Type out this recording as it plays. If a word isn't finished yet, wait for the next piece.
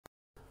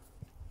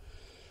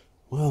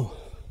Well,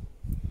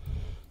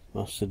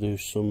 has to do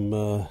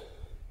some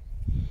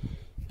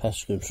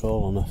pest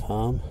control on a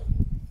farm,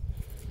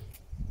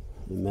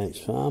 my mate's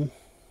farm.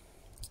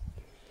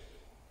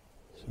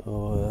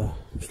 So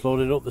just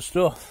loaded up the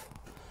stuff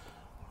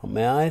on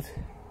my hide,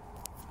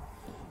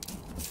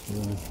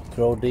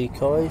 crow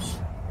decoys,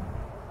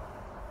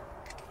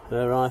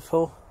 air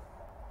rifle,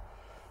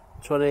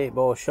 28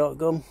 bore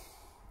shotgun,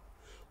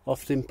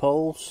 lofting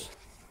poles,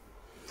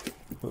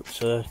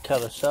 got a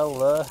carousel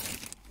there,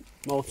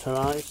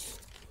 motorised,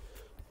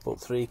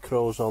 put 3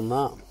 crows on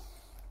that,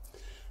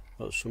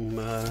 got some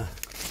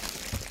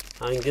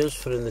hangers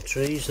for in the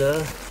trees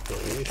there,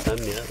 don't use them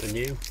yet, they're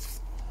new.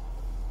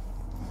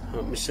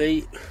 Got my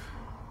seat,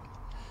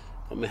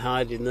 got my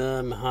hide in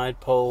there, my hide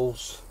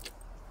poles,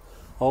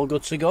 all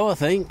good to go I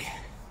think.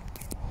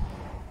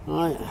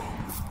 Right,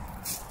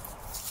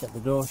 get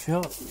the door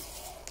shut.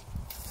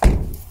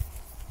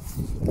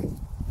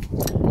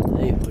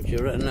 Hey, would you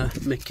reckon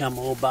my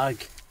camo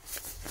bag?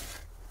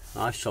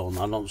 I sold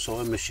that on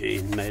sewing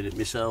machine, made it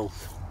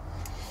myself.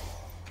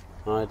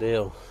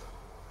 Ideal.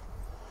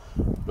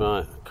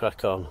 Right,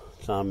 crack on.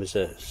 What time is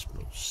it? It's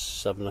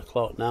 7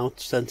 o'clock now,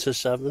 10 to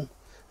 7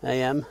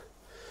 AM.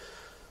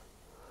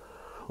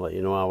 Let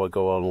you know how I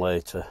go on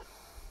later.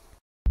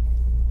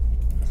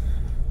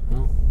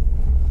 Well,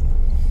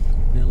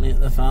 nearly at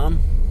the farm.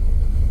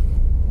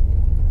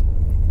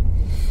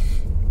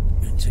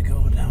 Good to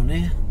go down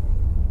here.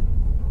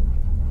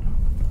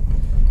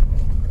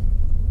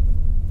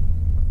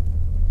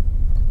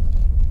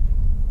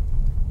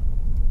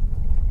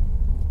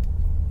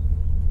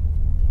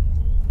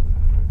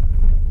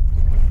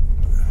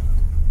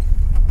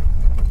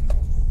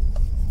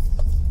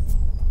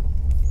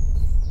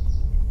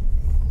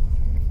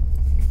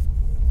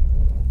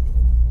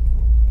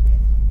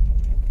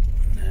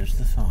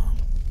 The farm.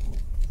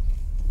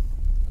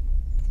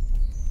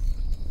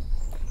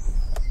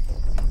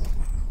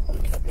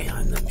 Get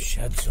behind them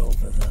sheds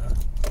over there.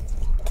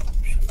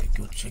 Should be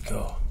good to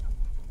go.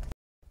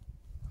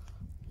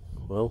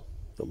 Well,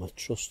 got my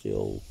trusty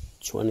old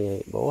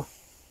 28 bore,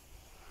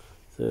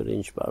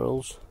 3-inch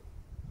barrels.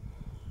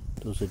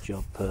 Does the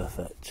job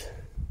perfect.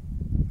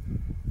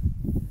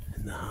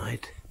 In the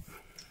hide.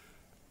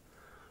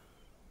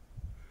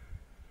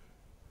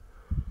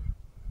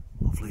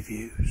 Lovely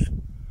views.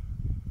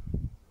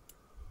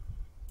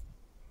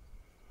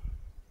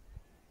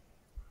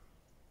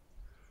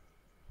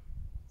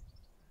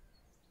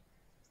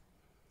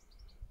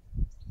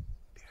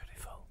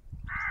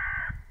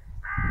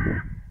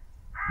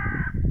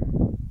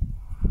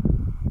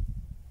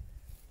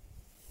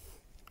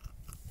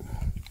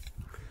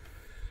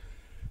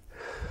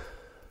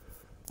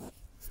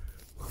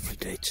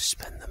 Day to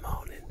spend the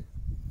morning.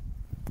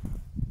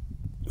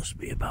 Must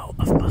be about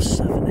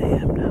 7:30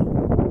 AM now.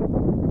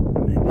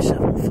 Maybe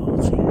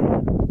 7:40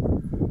 AM.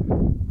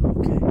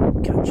 Okay,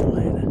 catch you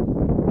later.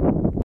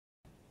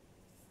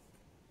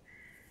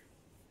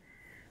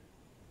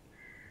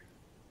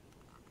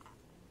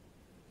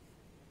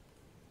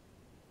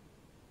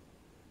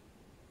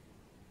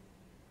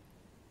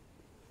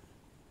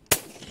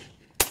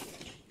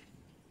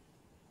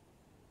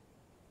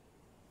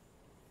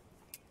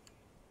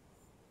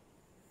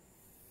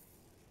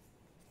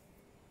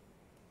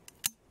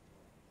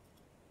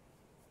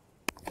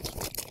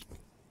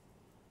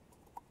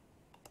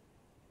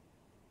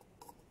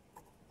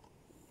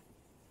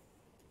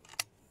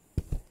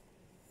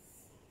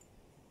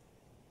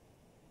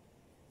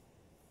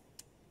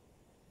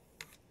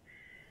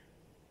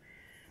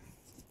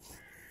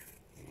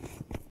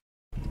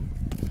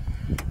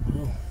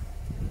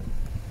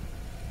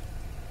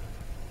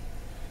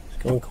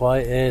 Gone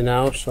quiet here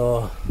now,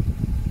 so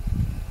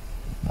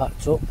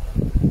packed up.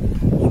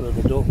 That's where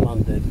the duck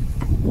landed.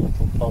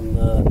 Up on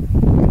the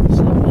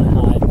set my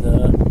hide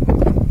there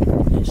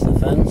against the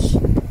fence. So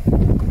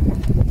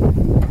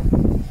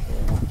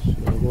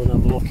we'll go and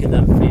have a look in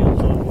them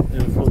fields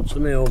in front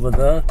of me over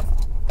there,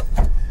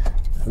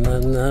 and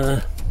then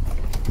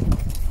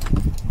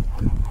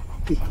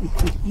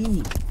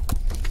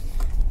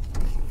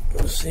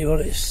let's see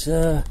what it's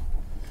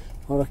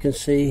what I can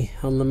see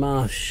on the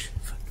marsh.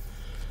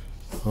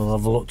 I'll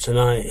have a look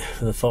tonight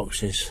for the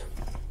foxes.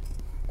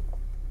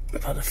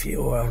 I've had a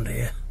few around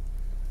here.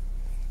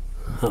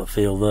 That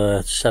field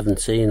there,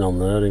 17 on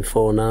there in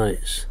 4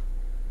 nights.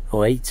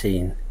 Oh,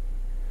 18.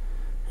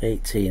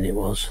 18 it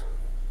was.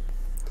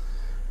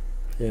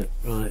 Yeah,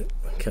 right,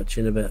 catch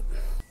you in a bit.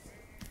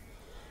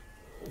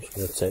 I'm just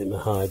going to take my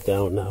hide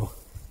down now.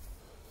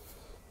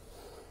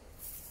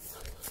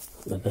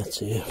 The net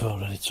here, I've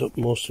already took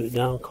most of it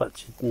down,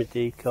 collected my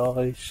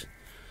decoys.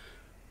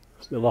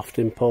 My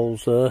lofting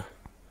poles there.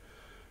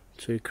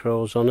 2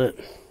 crows on it.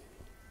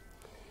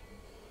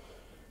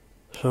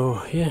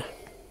 So yeah,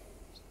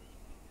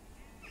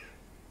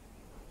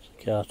 it's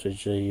a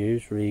cartridge they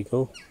use,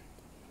 Regal,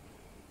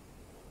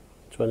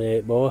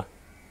 28 bore,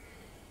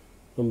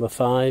 number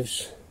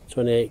 5s,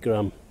 28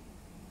 gram.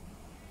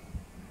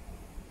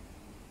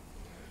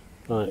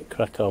 Right,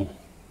 crack on.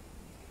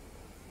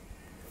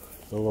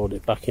 I'll load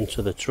it back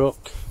into the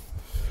truck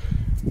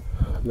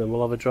and then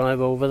we'll have a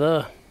drive over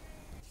there.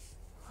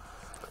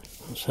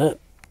 That's it.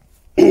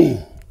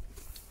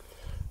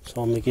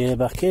 So on the gear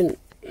back in.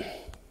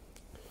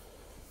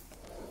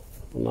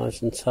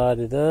 Nice and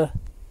tidy there.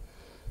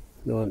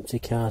 No empty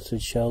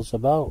cartridge shells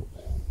about.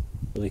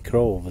 Really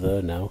crow over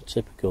there now,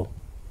 typical.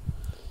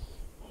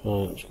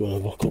 Right, let's go and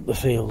have a look up the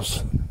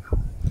fields.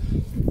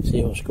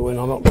 See what's going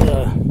on up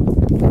there.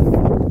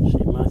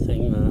 See my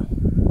thing there.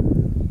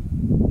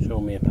 Show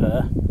me a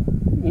pair.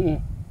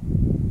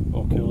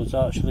 How cool is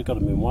that? I should have got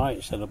them in white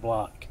instead of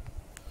black.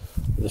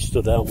 They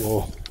stood out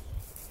more.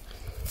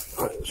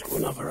 Right, let's go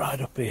and have a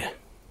ride up here.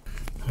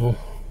 Oh,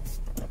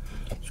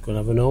 let's go and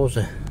have a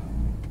nosy.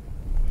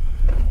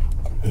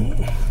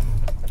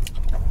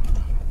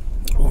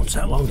 Won't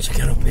take long to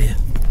get up here.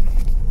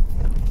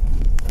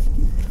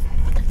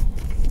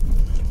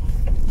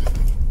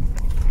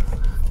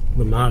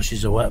 The marsh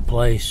is a wet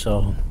place,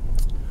 so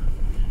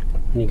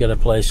when you get a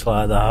place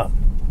like that,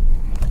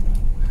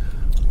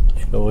 you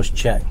should always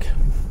check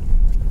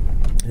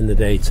in the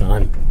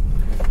daytime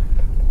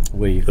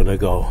where you're going to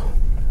go.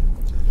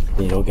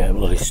 You don't get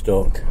bloody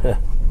stuck. I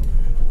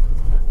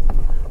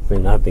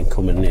mean, I've been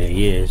coming here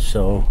years,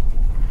 so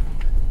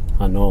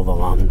I know the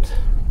land.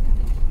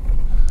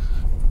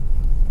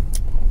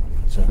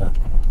 So,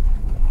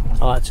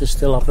 I like to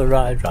still have the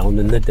ride round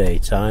in the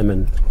daytime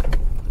and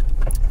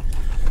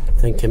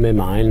think in my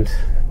mind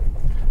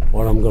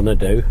what I'm going to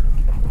do,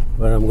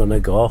 where I'm going to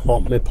go,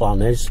 what my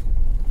plan is,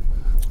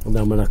 and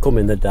then when I come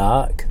in the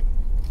dark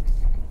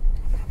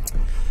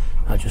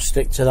I just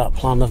stick to that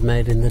plan I've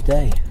made in the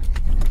day.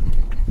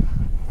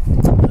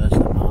 There's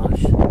the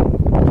marsh, a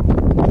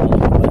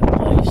wet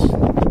place.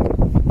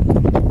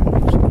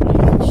 It's going to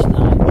even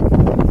snipe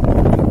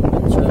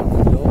and turn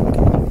the duck.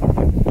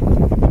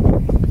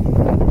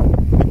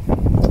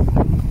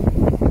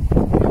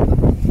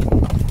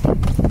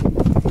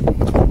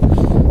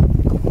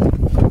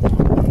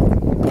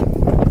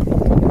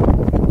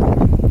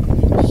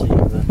 See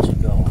where to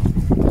go.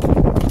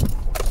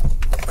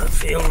 The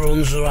field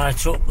runs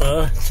right up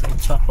there to the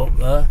top up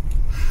there.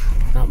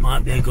 That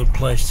might be a good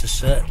place to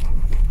sit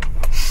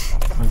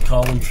and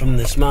call them from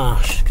this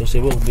marsh, because they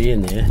will be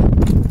in here.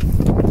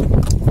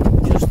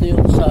 Just the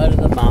other side of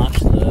the marsh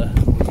there,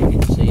 you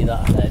can see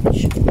that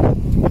hedge.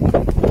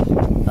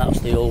 That's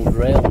the old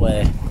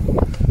railway.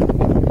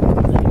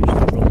 They used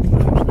to run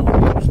through, it's not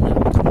used now.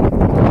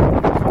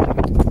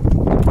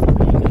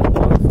 You get a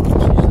lot of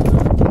foxes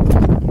there.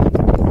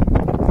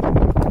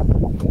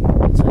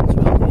 Tend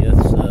to have the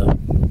earth there.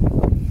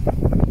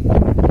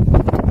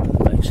 The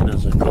vexing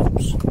has her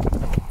cubs.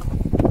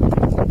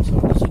 So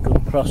it's a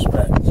good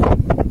prospect.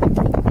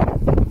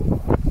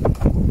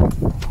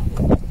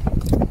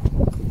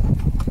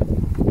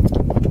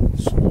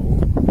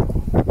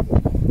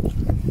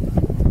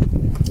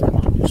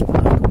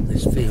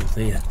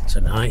 Here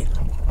tonight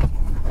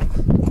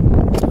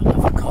and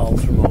have a call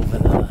from over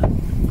there.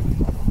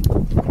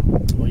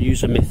 We're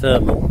using my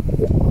thermal.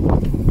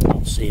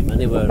 Can't see him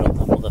anywhere on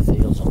the other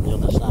fields on the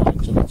other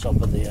side to the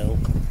top of the hill,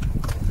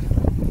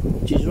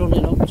 which is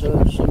running up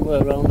to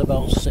somewhere around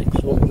about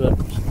 600,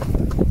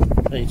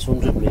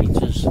 800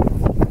 metres.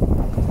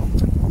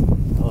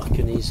 Oh, I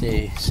can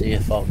easily see a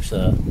fox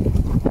there.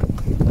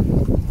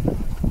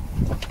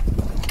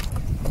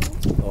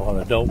 What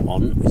I don't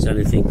want is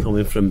anything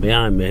coming from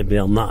behind me,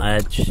 beyond that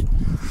edge,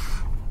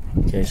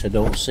 in case I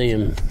don't see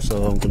him.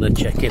 So I'm going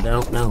to check it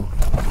out now.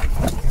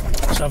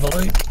 Let's have a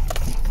look.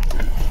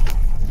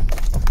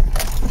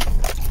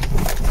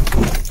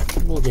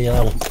 Bloody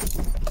hell,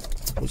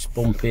 this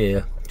bump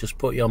here, just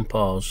put you on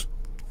pause.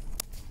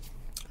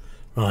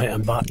 Right,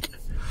 I'm back.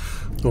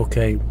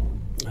 Okay,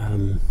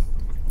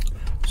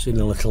 seen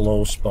a little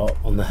low spot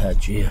on the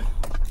hedge here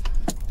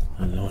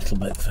and a little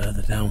bit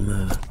further down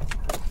there.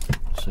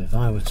 So if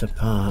I were to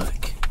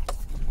park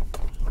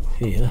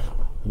here,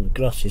 and the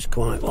grass is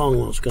quite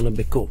long, that's going to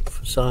be cut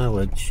for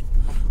silage.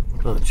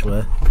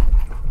 Actually,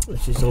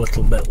 this is a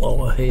little bit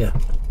lower here.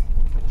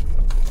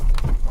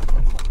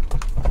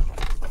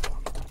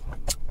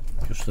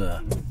 Just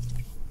there.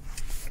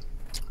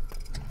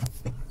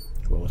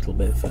 Go a little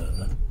bit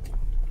further.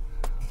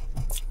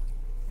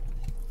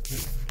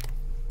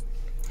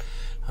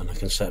 And I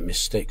can set my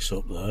sticks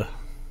up there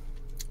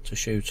to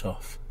shoot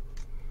off.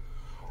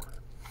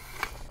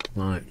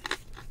 Right.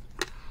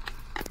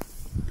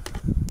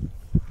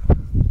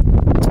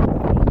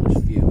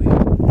 This view here.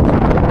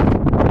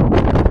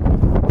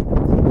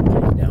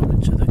 Getting down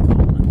into the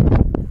corner.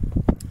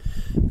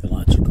 They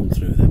like to come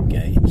through them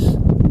gates.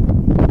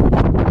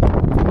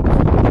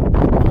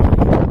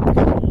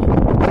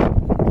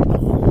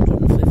 About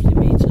 150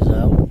 metres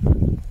out.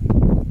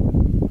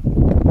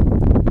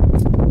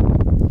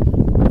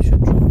 I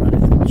should draw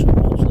anything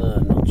towards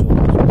there, not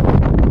towards me.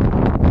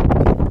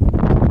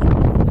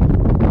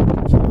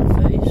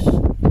 Face.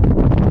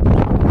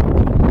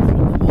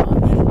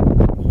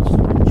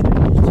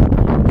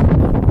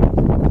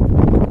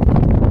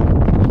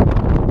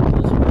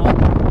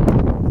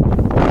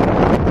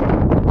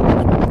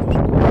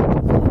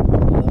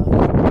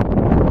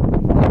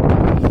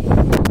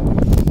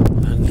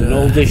 An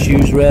old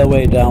disused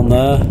railway down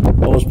there.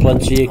 Always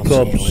plenty of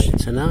cubs.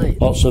 Tonight.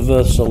 Lots of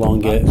earths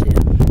along it.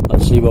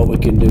 Let's see what we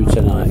can do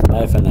tonight.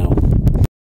 Bye for now.